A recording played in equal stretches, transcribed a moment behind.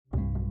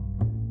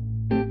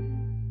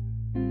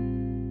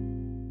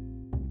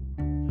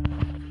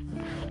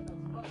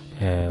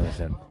Hey, what's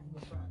up?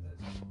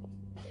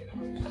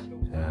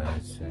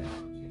 It's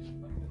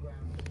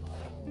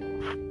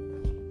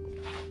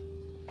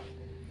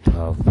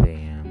 12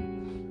 p.m.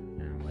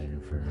 and I'm waiting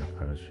for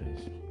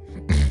groceries.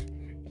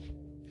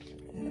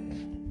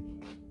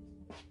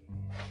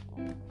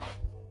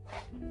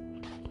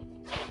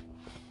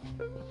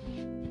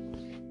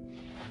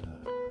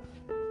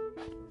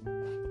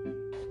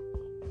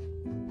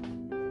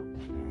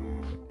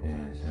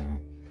 Yeah, so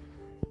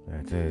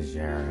I took a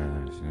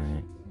shower last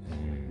night.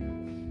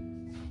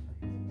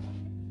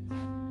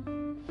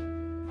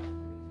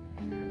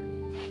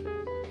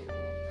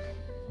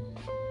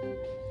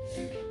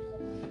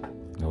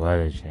 The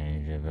weather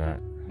changed, but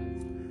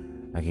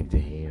I keep the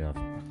heat off.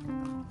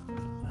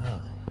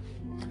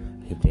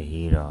 Keep the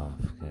heat off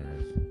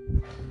because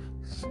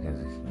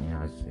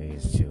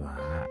it's too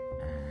hot.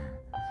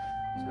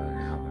 So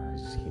now I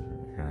just keep it.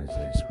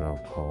 It's real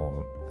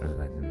cold. It's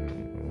like the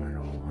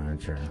winter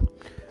winter.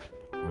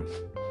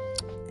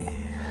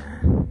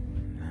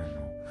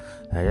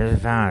 And I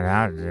just found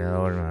out they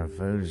lowered my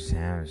food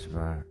stamps,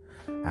 but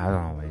I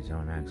don't wait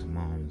till next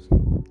month.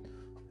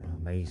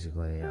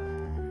 Basically,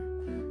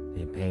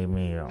 they paid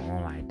me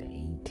on like the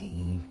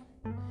 18th.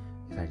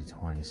 It's like the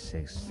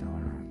 26th, so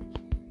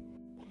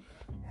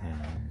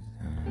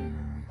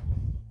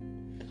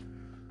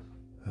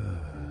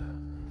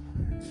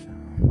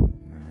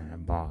I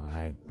bought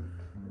like,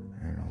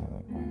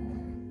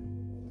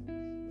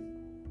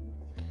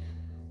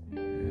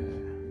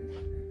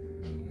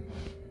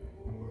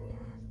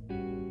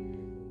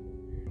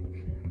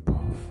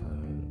 bought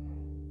food,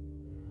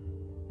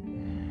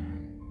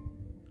 and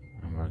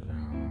I'm working on.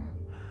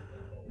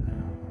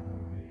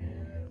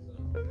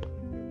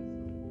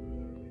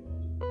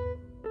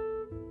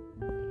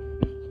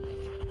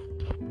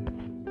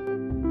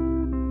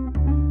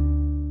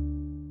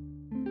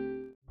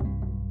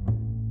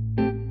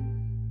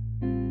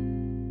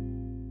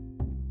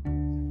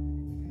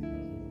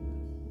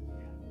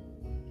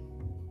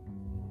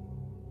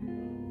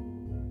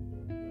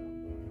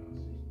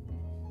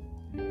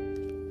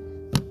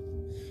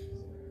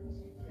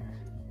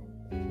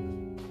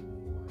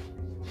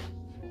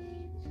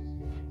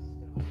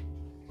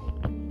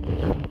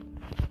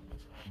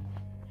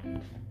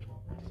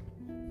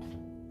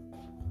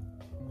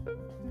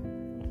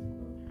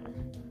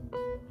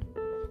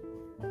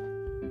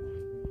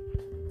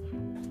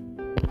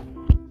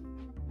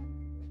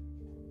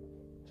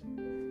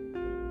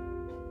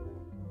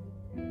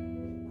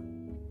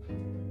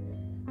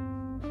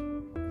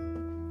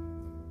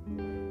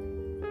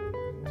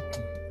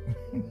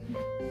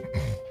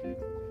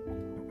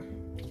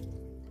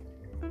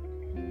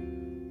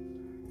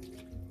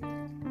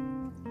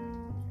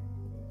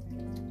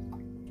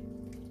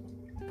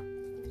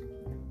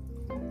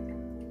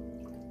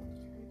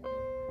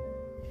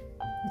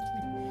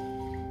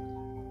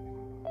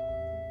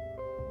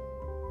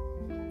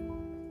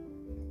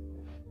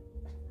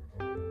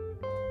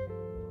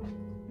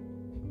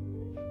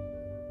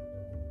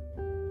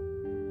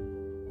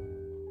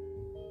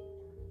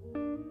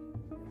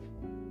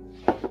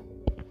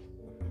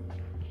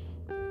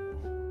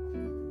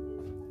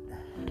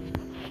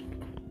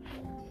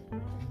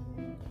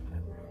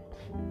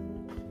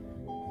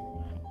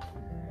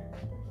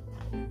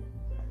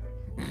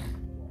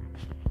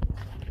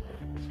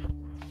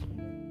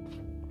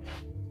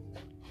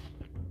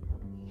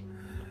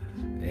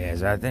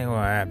 Yes, I think what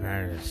happened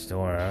at the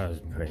store, I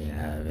was pretty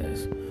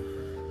nervous.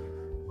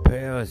 But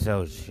it was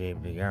so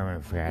cheap, the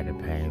government forgot to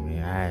pay me.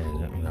 I had to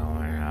go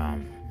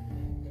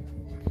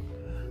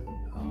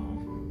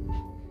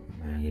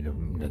and get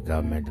the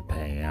government to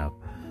pay up.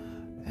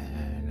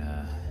 And,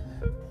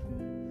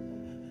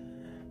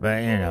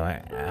 but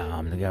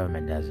the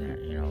government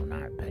doesn't,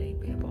 not pay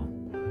people.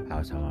 I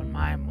was talking about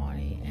my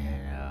money,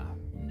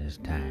 and this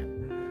time,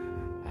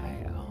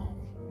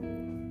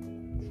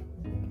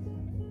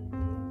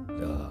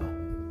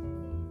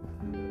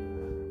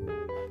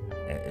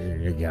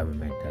 the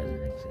government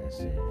doesn't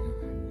exist.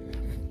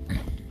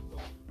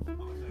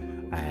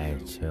 I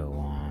had to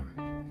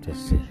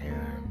just sit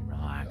here and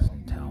relax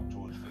until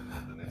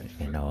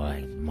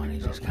like money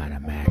just kind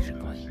of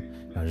magically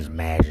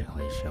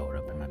showed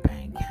up in my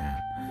bank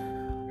account,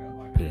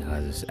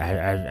 because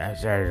I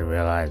started to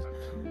realize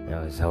it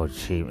was so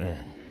cheap. It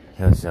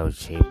was so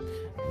cheap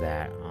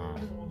that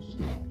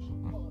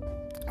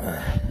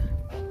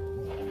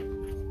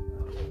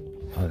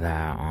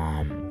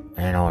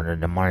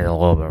the money's a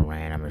little bit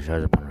random. It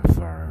shows up on the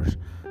first,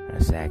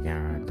 the second,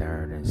 or the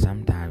third, and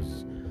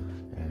sometimes,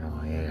 you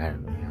gotta,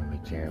 be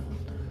careful.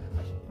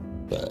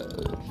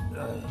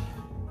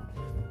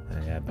 I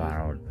got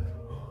borrowed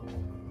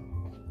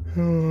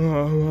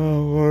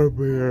water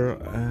beer,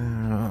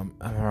 and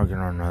I'm working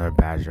on another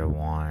batch of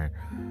wine,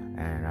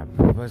 and I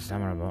put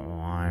some of the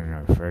wine in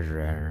the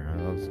refrigerator,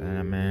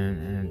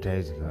 and it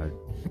tastes good.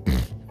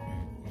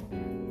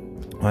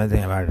 One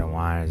thing about the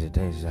wine is it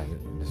tastes like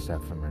the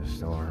stuff from the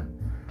store,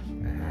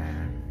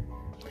 and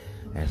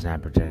it's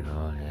not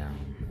particularly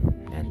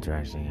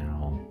interesting at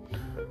all.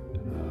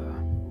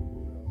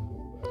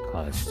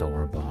 Call it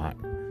store-bought.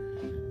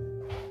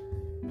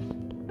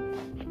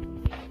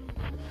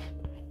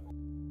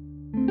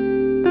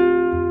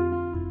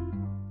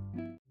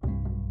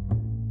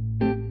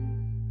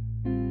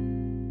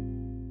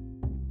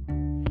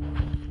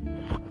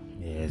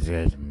 Let's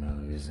get some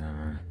movies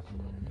on.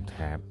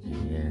 Tap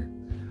gear.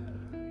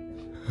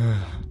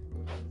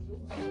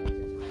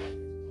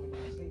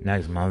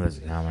 Next month is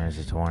coming. It's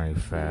the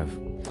 25th,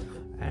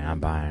 and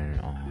I'm buying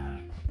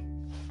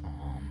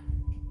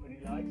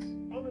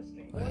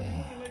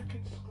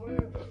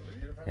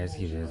let's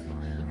keep this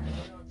going.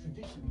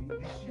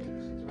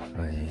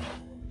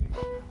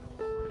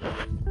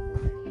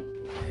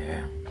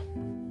 Yeah.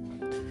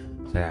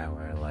 So I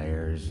wear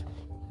layers.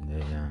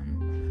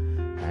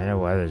 And the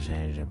weather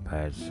changing,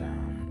 but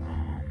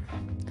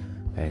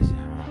basically,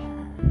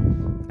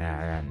 I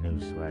got new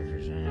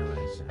sweaters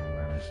anyway, so I'm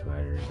wearing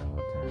sweaters all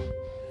the time.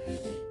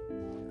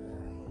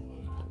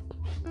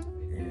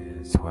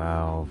 It's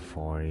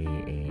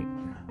 12:48.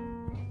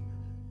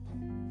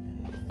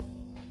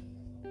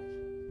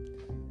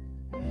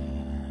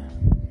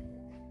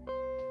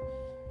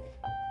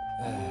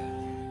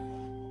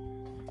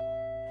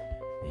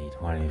 The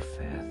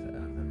 25th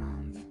of the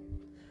month.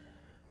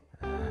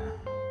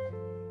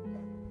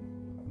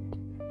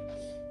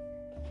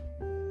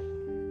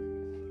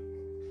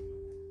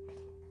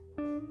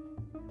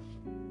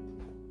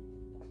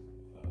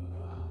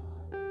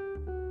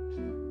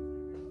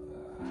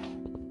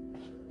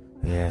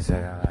 Yes, I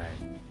got like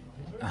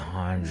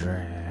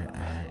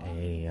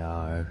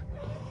 $180.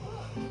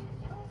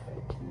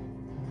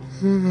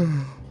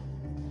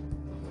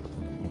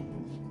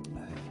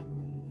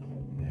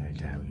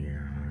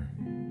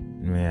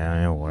 Yeah,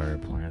 I water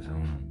plants.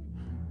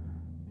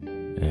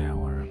 Yeah,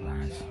 water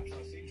plants.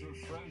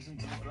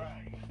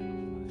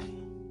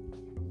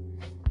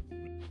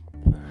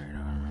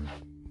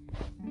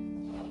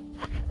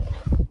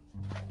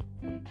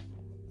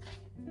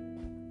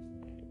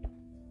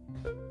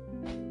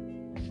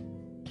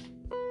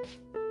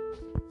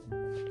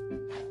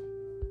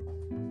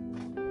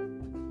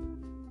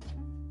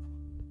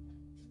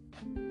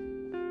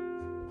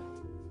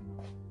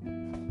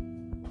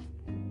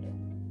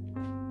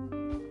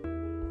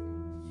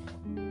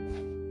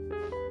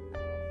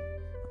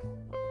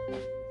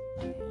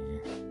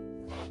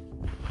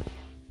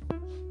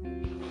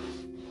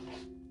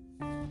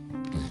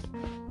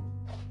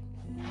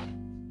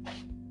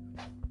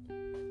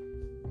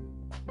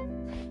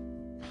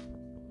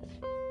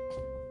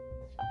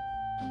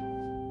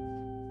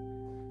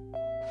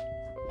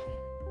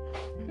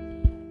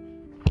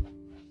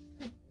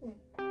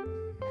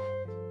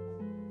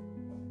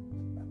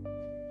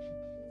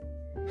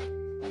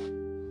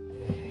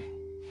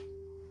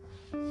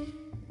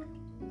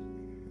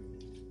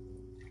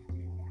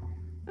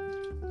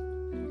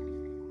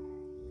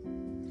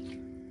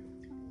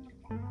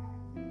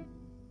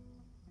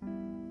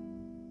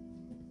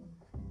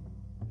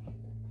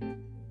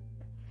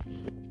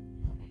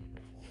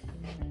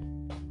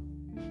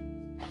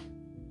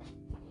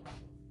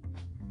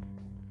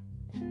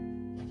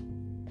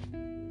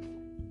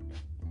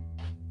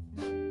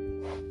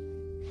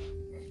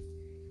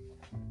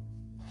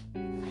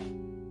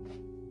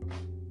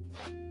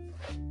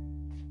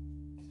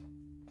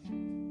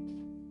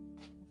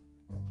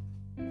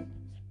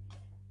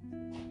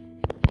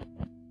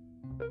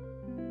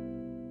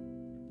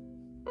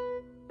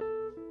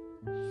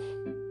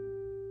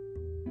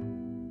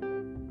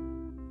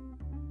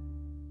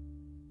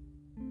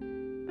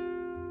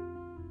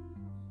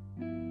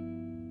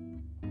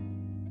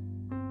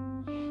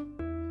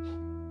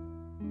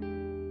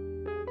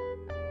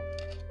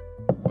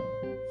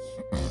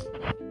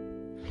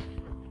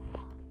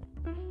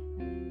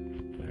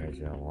 There's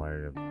your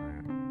water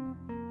plant.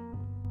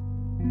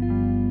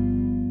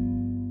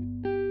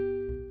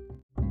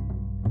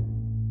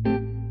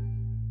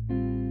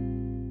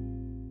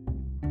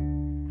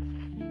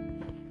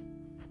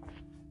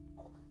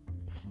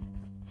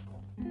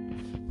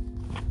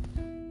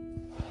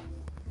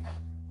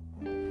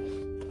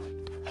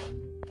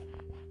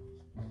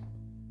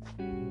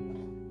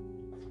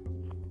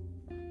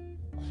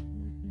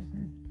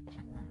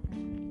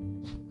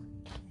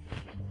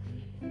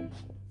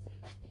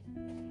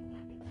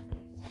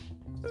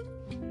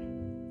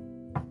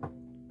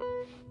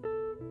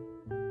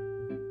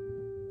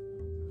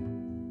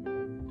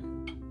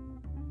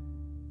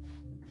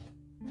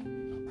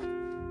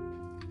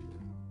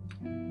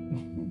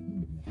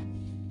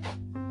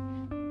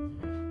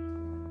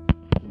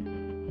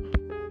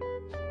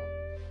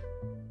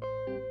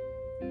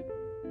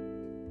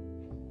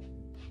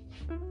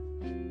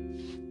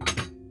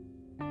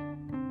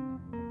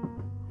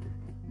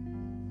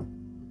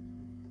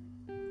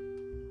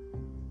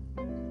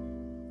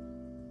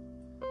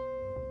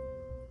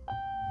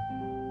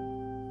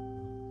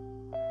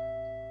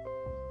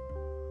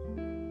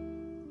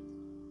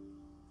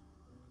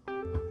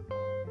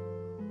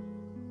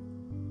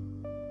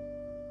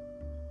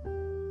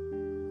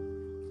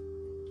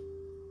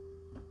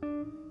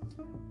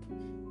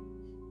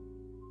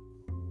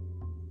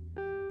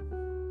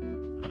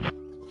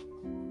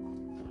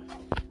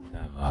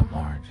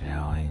 More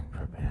jelly,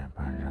 prepared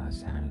by jelly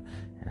sandwich,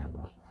 and I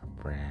bought more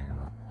bread,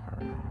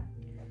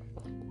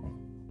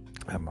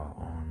 I bought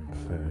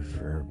food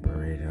for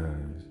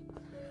burritos,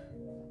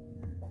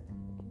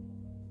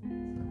 I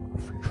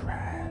bought french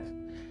fries,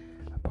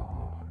 I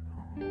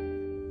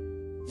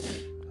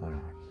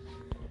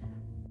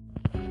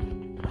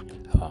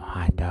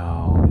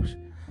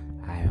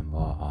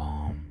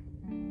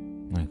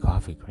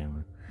coffee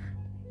creamer.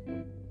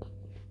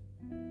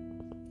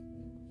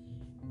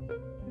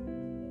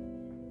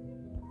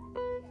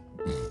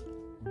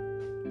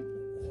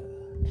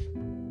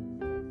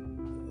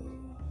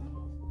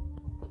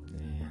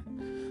 Yeah,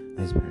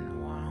 it's been a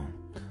while.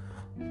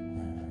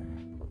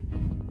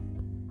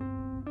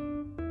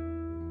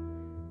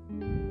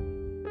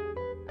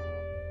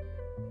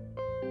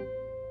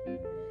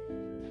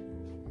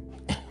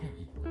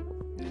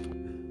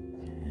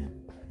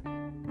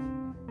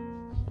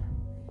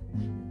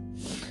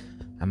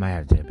 I might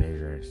have to take a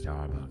picture of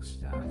Starbucks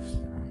stuff,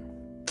 so,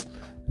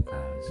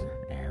 because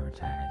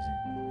advertising.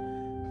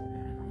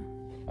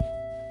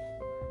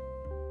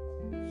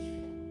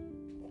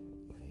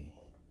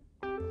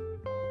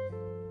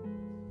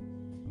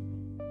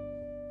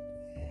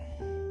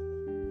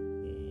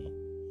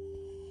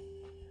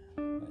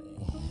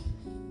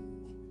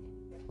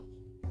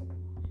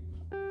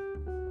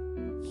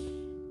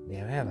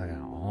 Yeah, we have like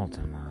an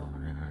Ultima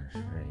on our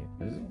street.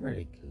 This is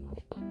pretty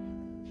cool.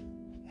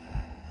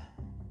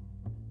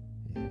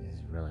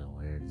 It's really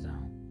weird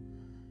zone.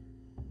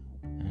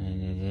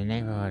 And the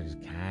neighborhood is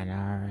kind of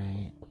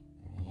alright.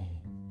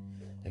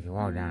 If you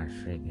walk down the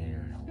street, then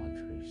you're in a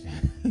luxury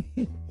center.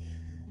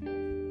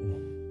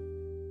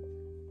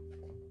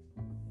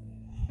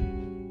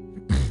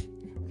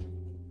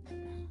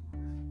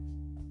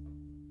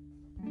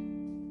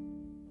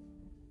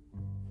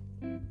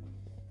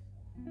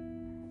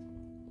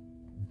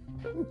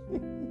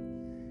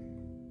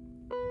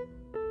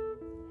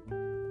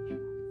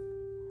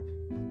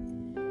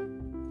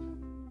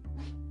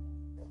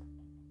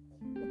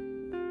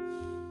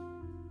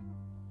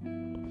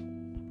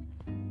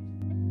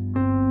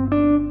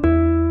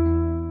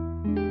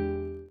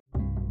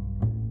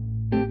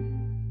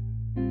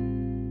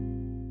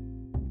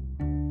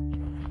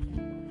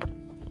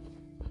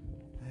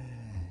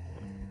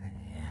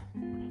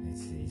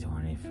 It's the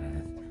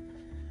 25th.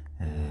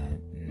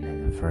 And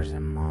then the first of the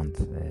month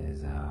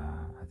is,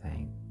 I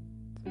think,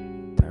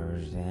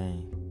 Thursday.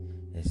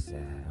 It's, it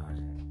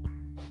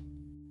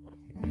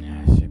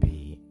should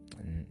be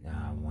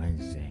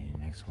Wednesday,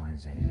 next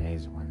Wednesday.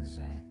 Today's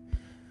Wednesday.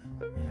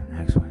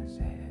 Next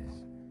Wednesday is,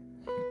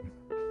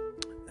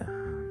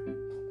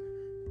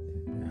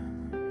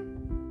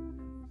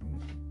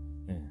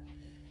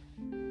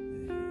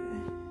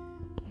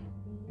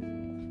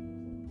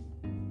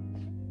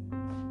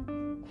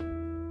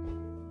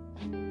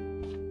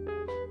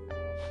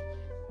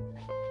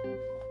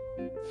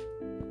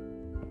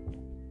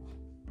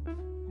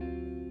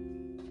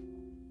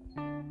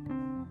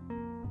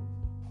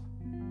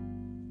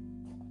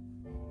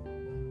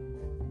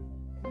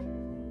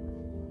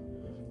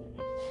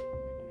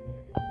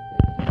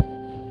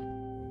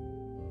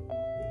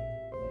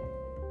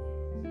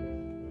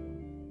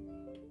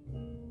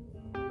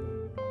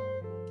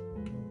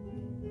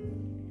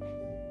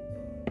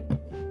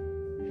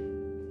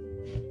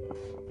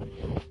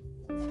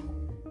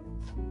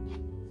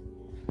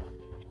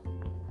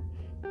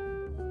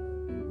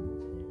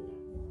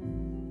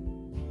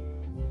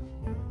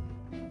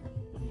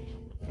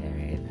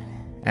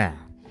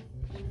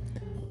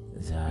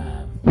 it's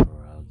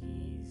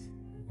pierogies.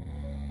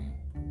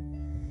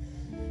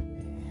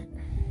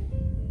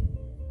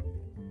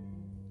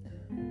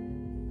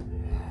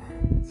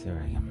 See what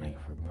I can make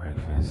for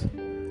breakfast.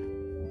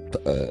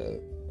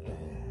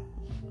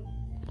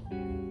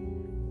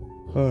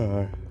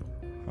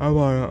 I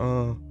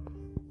want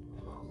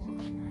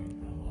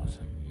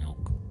some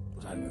milk.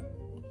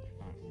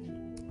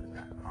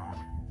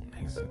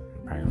 Make some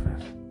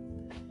breakfast.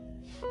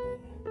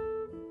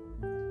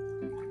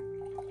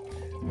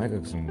 I might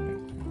cook some